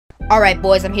Alright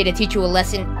boys, I'm here to teach you a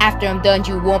lesson. After I'm done,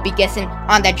 you won't be guessing.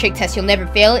 On that trig test, you'll never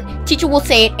fail it. Teacher will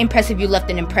say it, impressive, you left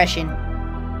an impression.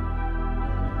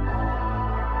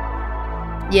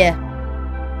 Yeah.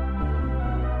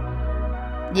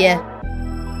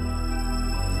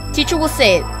 Teacher will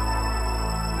say it.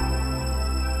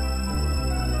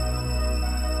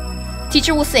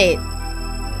 Teacher will say it.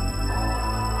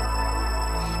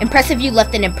 Impressive, you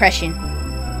left an impression.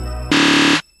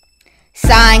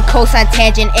 Sine, cosine,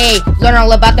 tangent, A. Learn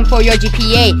all about them for your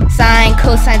GPA. Sine,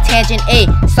 cosine, tangent, A.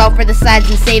 Solve for the sides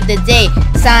and save the day.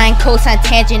 Sine, cosine,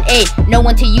 tangent, A. Know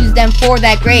when to use them for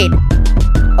that grade.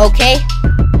 Okay?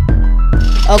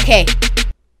 Okay.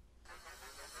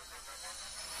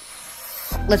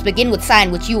 Let's begin with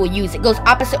sine, which you will use. It goes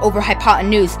opposite over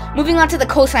hypotenuse. Moving on to the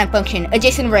cosine function.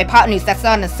 Adjacent over hypotenuse, that's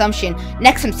not an assumption.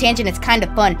 Next comes tangent, it's kind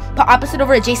of fun. Put opposite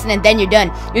over adjacent and then you're done.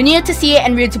 You'll need it to see it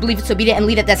and read it to believe it, so beat it and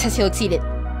lead it, that test you'll exceed it.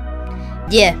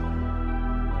 Yeah.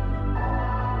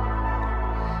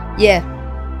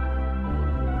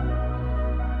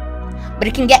 But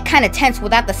it can get kinda tense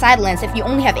without the side lens. If you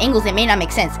only have angles, it may not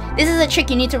make sense. This is a trick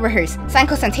you need to rehearse. Sine,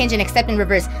 cosine, tangent, except in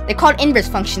reverse. They're called inverse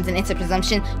functions in instant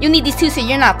presumption. You'll need these two so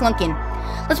you're not flunking.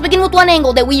 Let's begin with one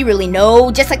angle that we really know,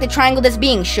 just like the triangle that's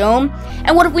being shown.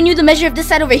 And what if we knew the measure of this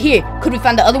side over here? Could we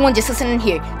find the other one? Just listen in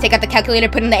here. Take out the calculator,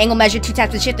 put in the angle measure, 2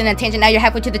 times the shift and then tangent. Now you're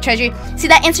halfway to the treasure. See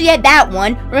that answer? You had that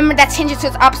one. Remember that tangent, so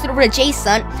it's opposite over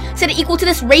adjacent. Set it equal to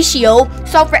this ratio.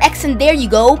 Solve for x and there you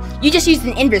go. You just used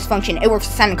an inverse function. It works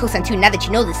for sine and cosine too. Now that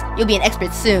you know this, you'll be an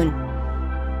expert soon.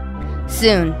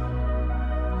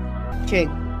 Trig.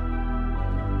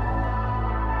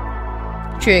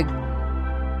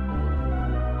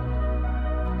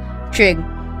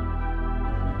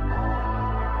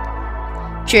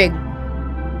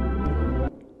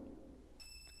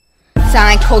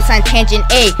 Sine, cosine, tangent,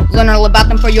 A. Learn all about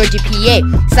them for your GPA.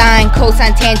 Sine,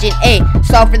 cosine, tangent, A.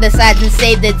 Solve for the sides and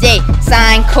save the day.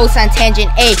 Sine, cosine, tangent,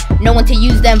 A. Know when to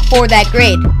use them for that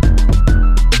grade.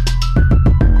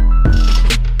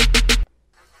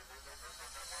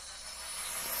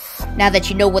 Now that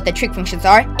you know what the trig functions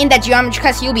are, in that geometry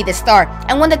class you'll be the star.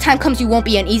 And when the time comes you won't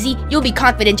be uneasy, you'll be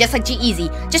confident just like G-Easy.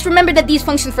 Just remember that these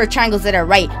functions for triangles that are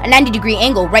right, a 90-degree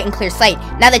angle, right in clear sight.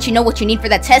 Now that you know what you need for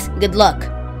that test, good luck.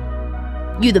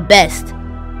 You the best.